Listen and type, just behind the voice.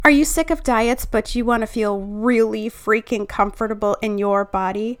Are you sick of diets, but you want to feel really freaking comfortable in your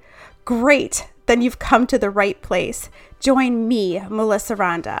body? Great, then you've come to the right place. Join me, Melissa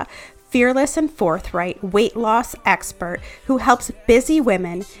Randa, fearless and forthright weight loss expert who helps busy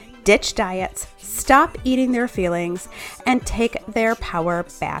women ditch diets, stop eating their feelings, and take their power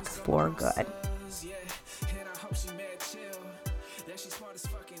back for good.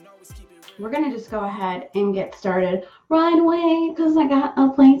 We're going to just go ahead and get started right away because I got a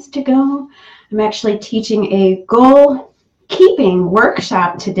place to go. I'm actually teaching a goal keeping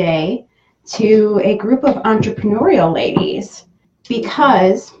workshop today to a group of entrepreneurial ladies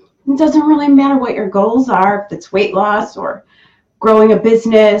because it doesn't really matter what your goals are, if it's weight loss or growing a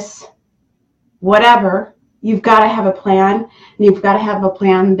business, whatever, you've got to have a plan, and you've got to have a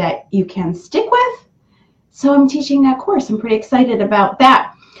plan that you can stick with. So I'm teaching that course. I'm pretty excited about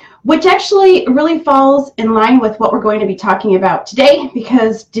that, which actually really falls in line with what we're going to be talking about today,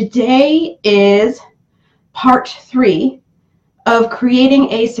 because today is part 3 of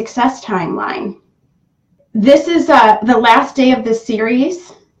creating a success timeline. This is the last day of this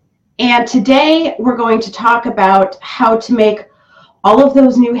series, and today we're going to talk about how to make all of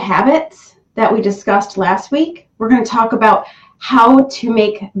those new habits that we discussed last week. We're going to talk about how to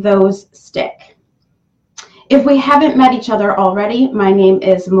make those stick. If we haven't met each other already, my name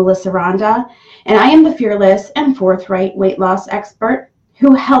is Melissa Randa, and I am the fearless and forthright weight loss expert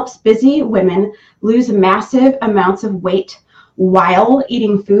who helps busy women lose massive amounts of weight while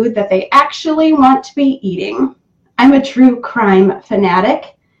eating food that they actually want to be eating. I'm a true crime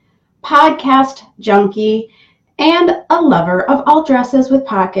fanatic, podcast junkie, and a lover of all dresses with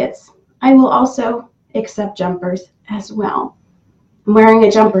pockets. I will also accept jumpers as well. I'm wearing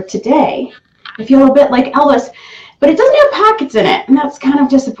a jumper today. I feel a bit like Elvis, but it doesn't have pockets in it, and that's kind of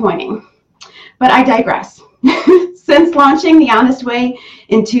disappointing. But I digress. Since launching The Honest Way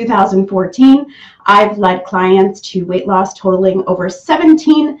in 2014, I've led clients to weight loss totaling over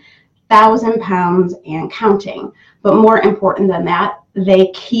 17,000 pounds and counting. But more important than that,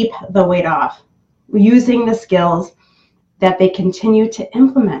 they keep the weight off using the skills that they continue to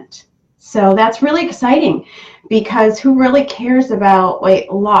implement. So that's really exciting, because who really cares about weight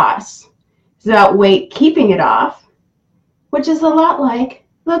loss? It's about weight keeping it off, which is a lot like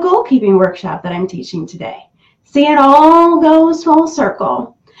the goal keeping workshop that I'm teaching today. See, it all goes full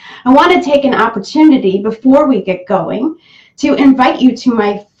circle. I want to take an opportunity before we get going to invite you to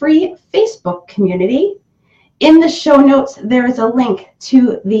my free Facebook community. In the show notes, there is a link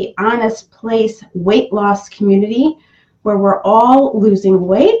to the Honest Place weight loss community where we're all losing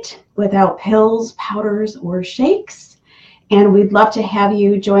weight without pills, powders, or shakes. And we'd love to have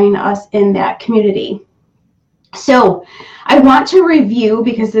you join us in that community. So I want to review,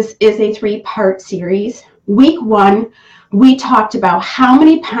 because this is a 3-part series. Week 1, we talked about how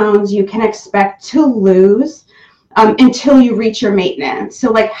many pounds you can expect to lose until you reach your maintenance. So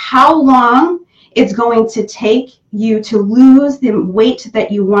like how long it's going to take you to lose the weight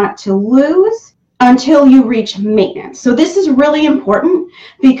that you want to lose until you reach maintenance. So this is really important,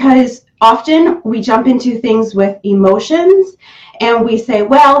 because often we jump into things with emotions and we say,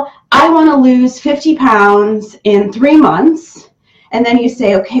 well, I want to lose 50 pounds in 3 months. And then you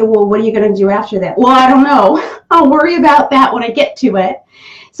say, okay, well, what are you going to do after that? Well, I don't know. I'll worry about that when I get to it.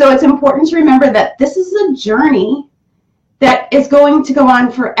 So it's important to remember that this is a journey that is going to go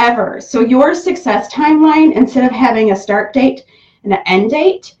on forever. So your success timeline, instead of having a start date and an end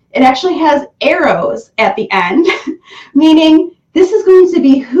date, it actually has arrows at the end, meaning this is going to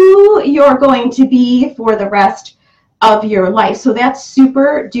be who you're going to be for the rest of your life. So that's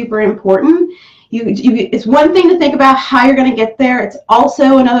super duper important. It's one thing to think about how you're going to get there. It's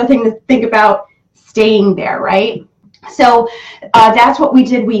also another thing to think about staying there, right? So that's what we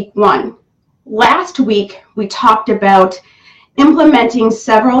did week 1. Last week, we talked about implementing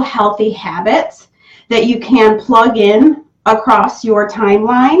several healthy habits that you can plug in across your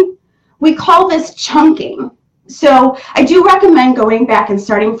timeline. We call this chunking. So I do recommend going back and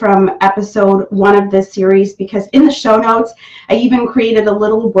starting from episode 1 of this series, because in the show notes, I even created a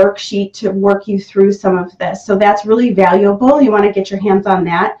little worksheet to work you through some of this. So that's really valuable. You want to get your hands on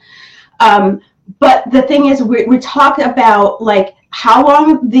that. But the thing is, we talk about like how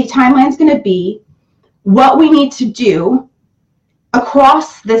long the timeline is going to be, what we need to do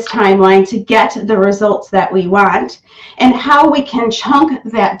across this timeline to get the results that we want, and how we can chunk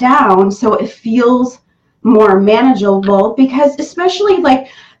that down so it feels more manageable, because especially like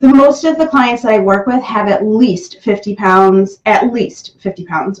most of the clients that I work with have at least 50 pounds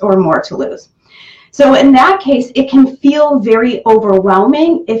or more to lose. So in that case, it can feel very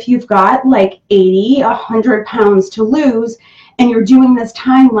overwhelming if you've got like 80, 100 pounds to lose and you're doing this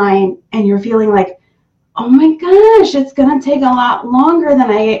timeline and you're feeling like, oh my gosh, it's going to take a lot longer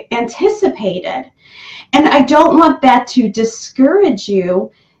than I anticipated. And I don't want that to discourage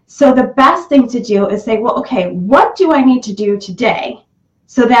you. So the best thing to do is say, well, okay, what do I need to do today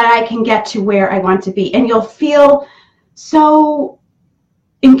so that I can get to where I want to be? And you'll feel so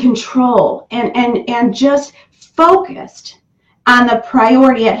in control and just focused on the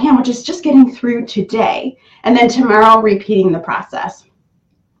priority at hand, which is just getting through today. And then tomorrow, repeating the process.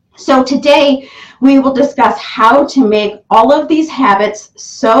 So today, we will discuss how to make all of these habits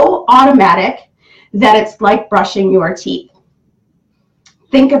so automatic that it's like brushing your teeth.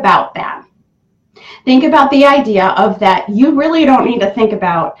 Think about that. Think about the idea of that you really don't need to think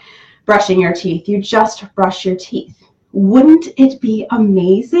about brushing your teeth. You just brush your teeth. Wouldn't it be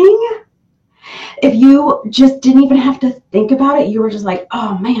amazing if you just didn't even have to think about it? You were just like,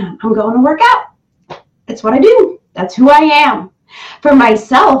 oh man, I'm going to work out. It's what I do. That's who I am. For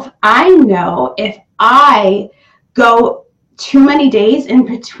myself, I know if I go too many days in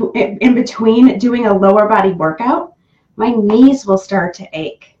between doing a lower body workout, my knees will start to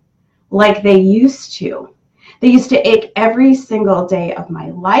ache like they used to. They used to ache every single day of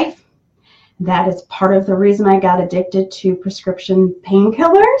my life. That is part of the reason I got addicted to prescription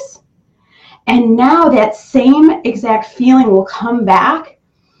painkillers. And now that same exact feeling will come back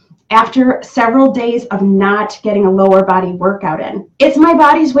after several days of not getting a lower body workout in. It's my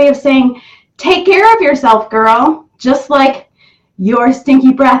body's way of saying, take care of yourself, girl. Just like your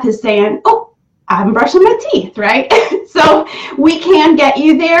stinky breath is saying, oh, I'm brushing my teeth, right? So we can get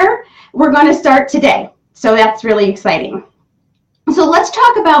you there. We're going to start today. So that's really exciting. So let's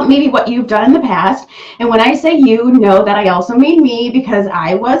talk about maybe what you've done in the past. And when I say you, know that I also mean me, because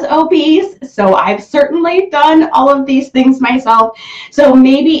I was obese. So I've certainly done all of these things myself. So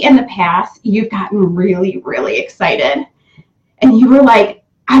maybe in the past, you've gotten really, really excited. And you were like,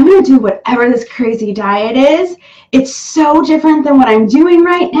 I'm going to do whatever this crazy diet is. It's so different than what I'm doing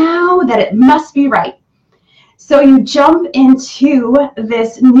right now that it must be right. So you jump into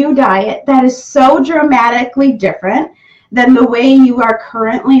this new diet that is so dramatically different than the way you are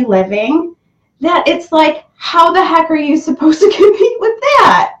currently living, that it's like, how the heck are you supposed to compete with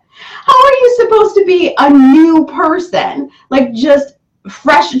that? How are you supposed to be a new person? Like just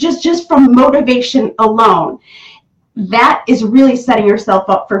fresh, just from motivation alone. That is really setting yourself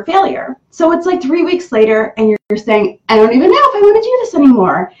up for failure. So it's like 3 weeks later and you're saying, I don't even know if I want to do this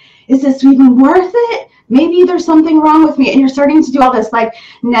anymore. Is this even worth it? Maybe there's something wrong with me. And you're starting to do all this like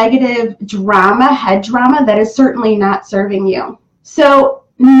negative drama, head drama that is certainly not serving you. So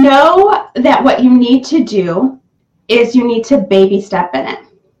know that what you need to do is you need to baby step in it.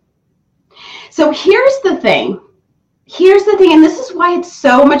 So here's the thing, and this is why it's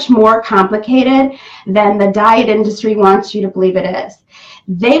so much more complicated than the diet industry wants you to believe it is.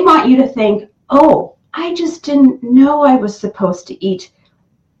 They want you to think, oh, I just didn't know I was supposed to eat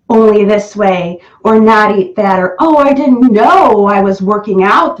only this way or not eat that, or oh, I didn't know I was working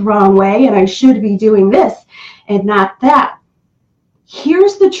out the wrong way and I should be doing this and not that.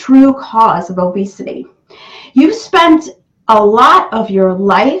 Here's the true cause of obesity. You've spent a lot of your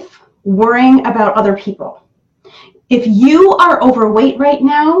life worrying about other people. If you are overweight right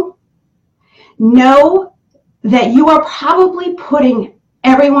now, know that you are probably putting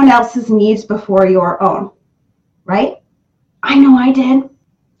everyone else's needs before your own, right? I know I did.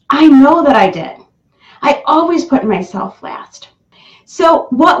 I know that I did. I always put myself last. So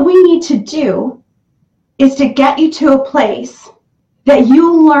what we need to do is to get you to a place that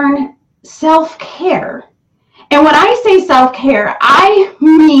you learn self-care. And when I say self-care, I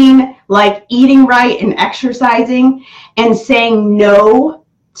mean like eating right and exercising and saying no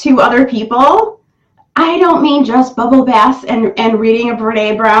to other people. I don't mean just bubble baths and reading a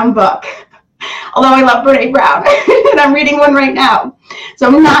Brene Brown book. Although I love Brene Brown and I'm reading one right now. So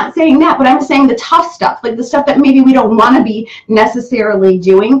I'm not saying that, but I'm saying the tough stuff, like the stuff that maybe we don't want to be necessarily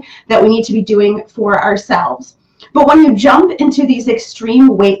doing, that we need to be doing for ourselves. But when you jump into these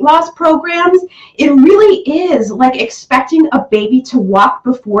extreme weight loss programs, it really is like expecting a baby to walk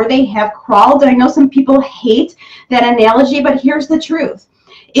before they have crawled. And I know some people hate that analogy, but here's the truth.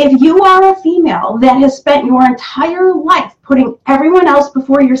 If you are a female that has spent your entire life putting everyone else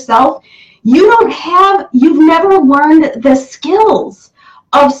before yourself, you've never learned the skills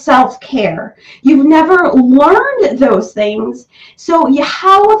of self-care. You've never learned those things. So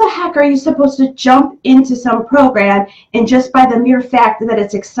how the heck are you supposed to jump into some program and just by the mere fact that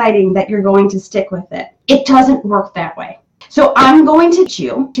it's exciting that you're going to stick with it? It doesn't work that way. So I'm going to teach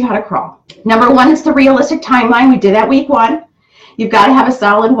you how to crawl. Number one is the realistic timeline. We did that week 1. You've got to have a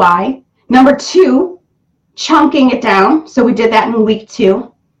solid why. Number 2, chunking it down. So we did that in week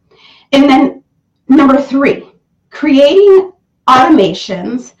 2. And then number 3, creating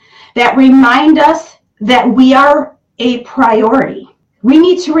automations that remind us that we are a priority. We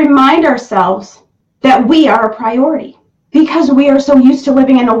need to remind ourselves that we are a priority because we are so used to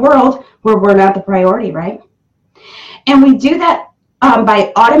living in a world where we're not the priority, right? And we do that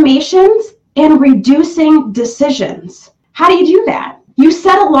by automations and reducing decisions. How do you do that? You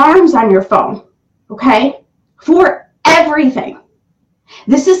set alarms on your phone, okay, for everything.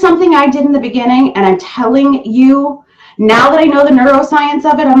 This is something I did in the beginning, and I'm telling you, now that I know the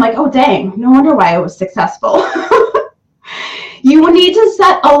neuroscience of it, I'm like, oh, dang, no wonder why I was successful. You will need to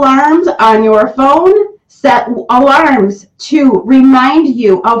set alarms on your phone, set alarms to remind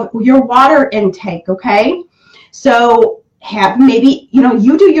you of your water intake, okay? So have maybe,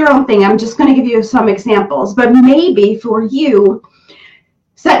 you do your own thing. I'm just going to give you some examples, but maybe for you,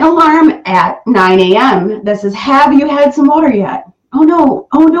 set an alarm at 9 a.m. that says, have you had some water yet? Oh no,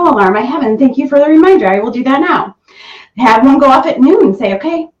 alarm, I haven't. Thank you for the reminder. I will do that now. Have one go off at noon and say,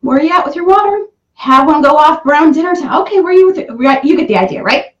 okay, where are you at with your water? Have one go off around dinner time. Okay, where are you with it? You get the idea,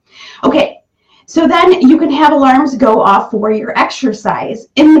 right? Okay, so then you can have alarms go off for your exercise.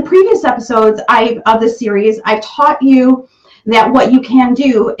 In the previous episodes of this series, I've taught you that what you can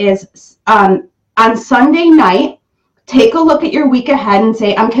do is on Sunday night, take a look at your week ahead and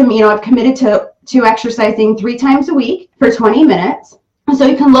say, I've committed to exercising 3 times a week for 20 minutes. So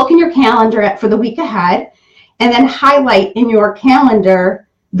you can look in your calendar for the week ahead and then highlight in your calendar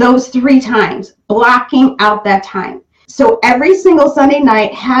those 3 times, blocking out that time. So every single Sunday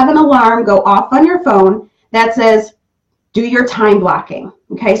night, have an alarm go off on your phone that says, do your time blocking.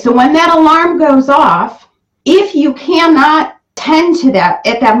 Okay, so when that alarm goes off, if you cannot tend to that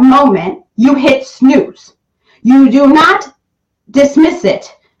at that moment, you hit snooze. You do not dismiss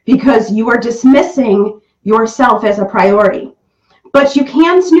it because you are dismissing yourself as a priority. But you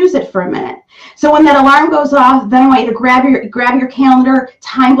can snooze it for a minute. So when that alarm goes off, then I want you to grab your calendar,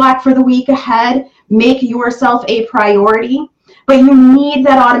 time block for the week ahead, make yourself a priority. But you need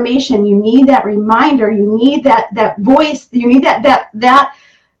that automation. You need that reminder. You need that voice. You need that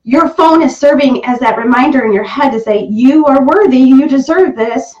your phone is serving as that reminder in your head to say, you are worthy. You deserve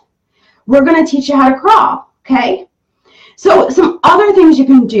this. We're going to teach you how to crawl. Okay. So some other things you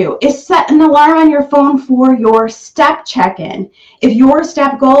can do is set an alarm on your phone for your step check-in. If your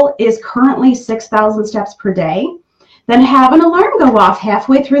step goal is currently 6,000 steps per day, then have an alarm go off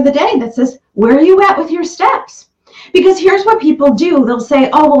halfway through the day that says, where are you at with your steps? Because here's what people do. They'll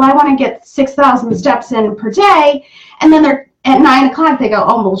say, oh, well, I want to get 6,000 steps in per day. And then they're at 9 o'clock, they go,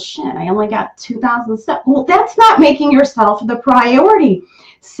 oh, well, shit, I only got 2,000 steps. Well, that's not making yourself the priority.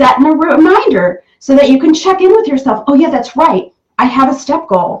 Set a reminder so that you can check in with yourself. Oh, yeah, that's right. I have a step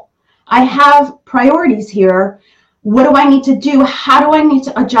goal. I have priorities here. What do I need to do? How do I need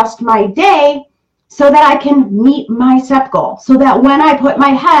to adjust my day so that I can meet my step goal? So that when I put my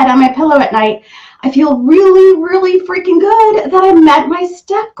head on my pillow at night, I feel really, really freaking good that I met my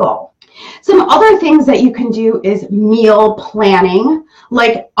step goal. Some other things that you can do is meal planning,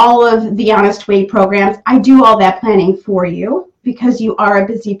 like all of the Honest Way programs. I do all that planning for you because you are a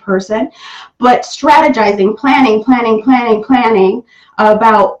busy person, but strategizing, planning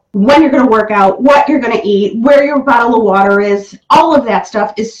about when you're going to work out, what you're going to eat, where your bottle of water is, all of that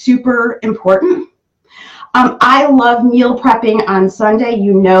stuff is super important. I love meal prepping on Sunday.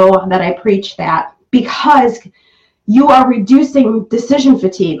 You know that I preach that because you are reducing decision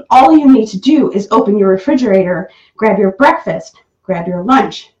fatigue. All you need to do is open your refrigerator, grab your breakfast, grab your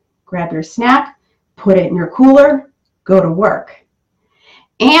lunch, grab your snack, put it in your cooler, go to work.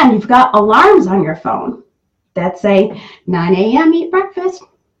 And you've got alarms on your phone that say 9 a.m. eat breakfast,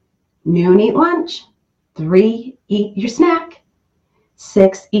 noon eat lunch, 3 eat your snack,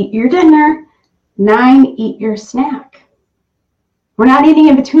 6 eat your dinner, 9 eat your snack. We're not eating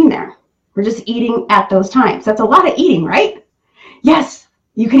in between there. We're just eating at those times. That's a lot of eating, right? Yes,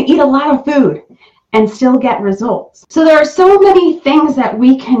 you can eat a lot of food and still get results. So there are so many things that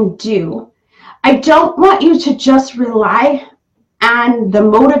we can do. I don't want you to just rely on the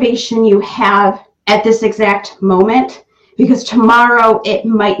motivation you have at this exact moment, because tomorrow it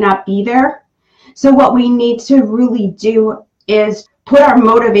might not be there. So what we need to really do is put our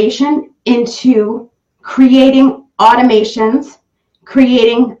motivation into creating automations,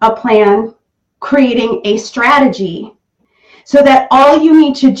 creating a plan, creating a strategy, so that all you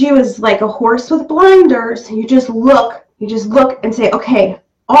need to do is like a horse with blinders. You just look and say, okay,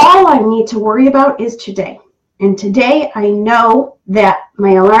 all I need to worry about is today. And today I know that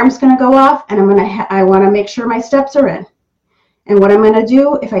my alarm's going to go off and I want to make sure my steps are in. and what I'm going to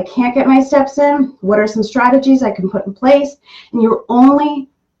do if I can't get my steps in. What are some strategies I can put in place? And you're only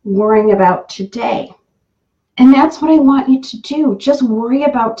worrying about today. And that's what I want you to do. Just worry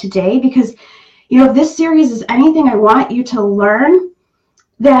about today, because, if this series is anything, I want you to learn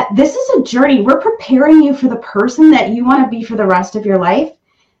that this is a journey. We're preparing you for the person that you want to be for the rest of your life.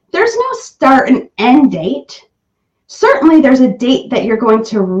 There's no start and end date. Certainly there's a date that you're going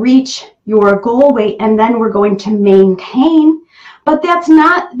to reach your goal weight and then we're going to maintain, but that's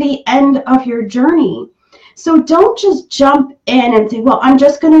not the end of your journey. So don't just jump in and say, well, I'm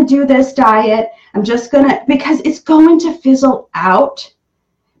just going to do this diet. Because it's going to fizzle out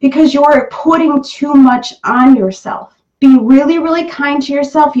because you're putting too much on yourself. Be really, really kind to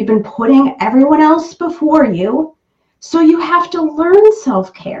yourself. You've been putting everyone else before you. So you have to learn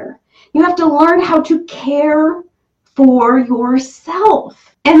self-care. You have to learn how to care for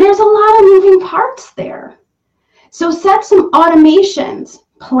yourself. And there's a lot of moving parts there. So set some automations,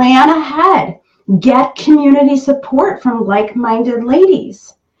 plan ahead, get community support from like-minded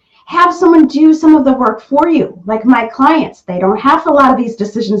ladies. Have someone do some of the work for you, like my clients. They don't have a lot of these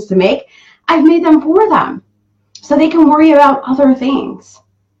decisions to make. I've made them for them so they can worry about other things.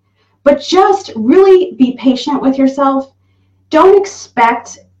 But just really be patient with yourself. Don't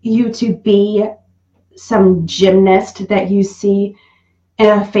expect you to be some gymnast that you see in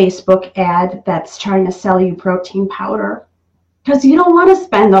a Facebook ad that's trying to sell you protein powder, because you don't want to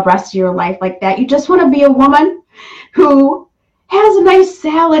spend the rest of your life like that. You just want to be a woman who has a nice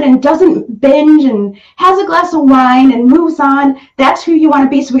salad and doesn't binge and has a glass of wine and moves on. That's who you want to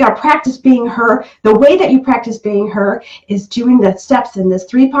be. So we got to practice being her. The way that you practice being her is doing the steps in this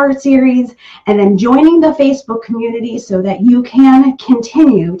 3-part series and then joining the Facebook community so that you can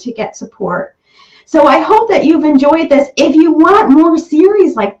continue to get support. So I hope that you've enjoyed this. If you want more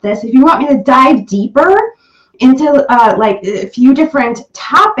series like this, if you want me to dive deeper into like a few different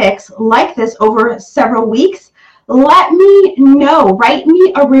topics like this over several weeks, let me know. Write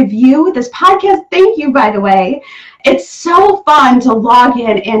me a review. This podcast, thank you, by the way. It's so fun to log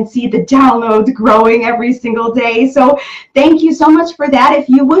in and see the downloads growing every single day. So thank you so much for that. If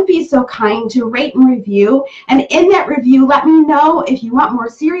you would be so kind to rate and review, and in that review, let me know if you want more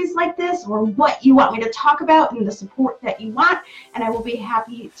series like this or what you want me to talk about and the support that you want, and I will be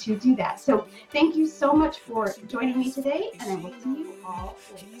happy to do that. So thank you so much for joining me today, and I will see you all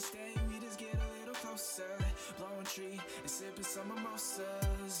later. Tree and sipping some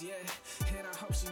mimosas, yeah. And I hope she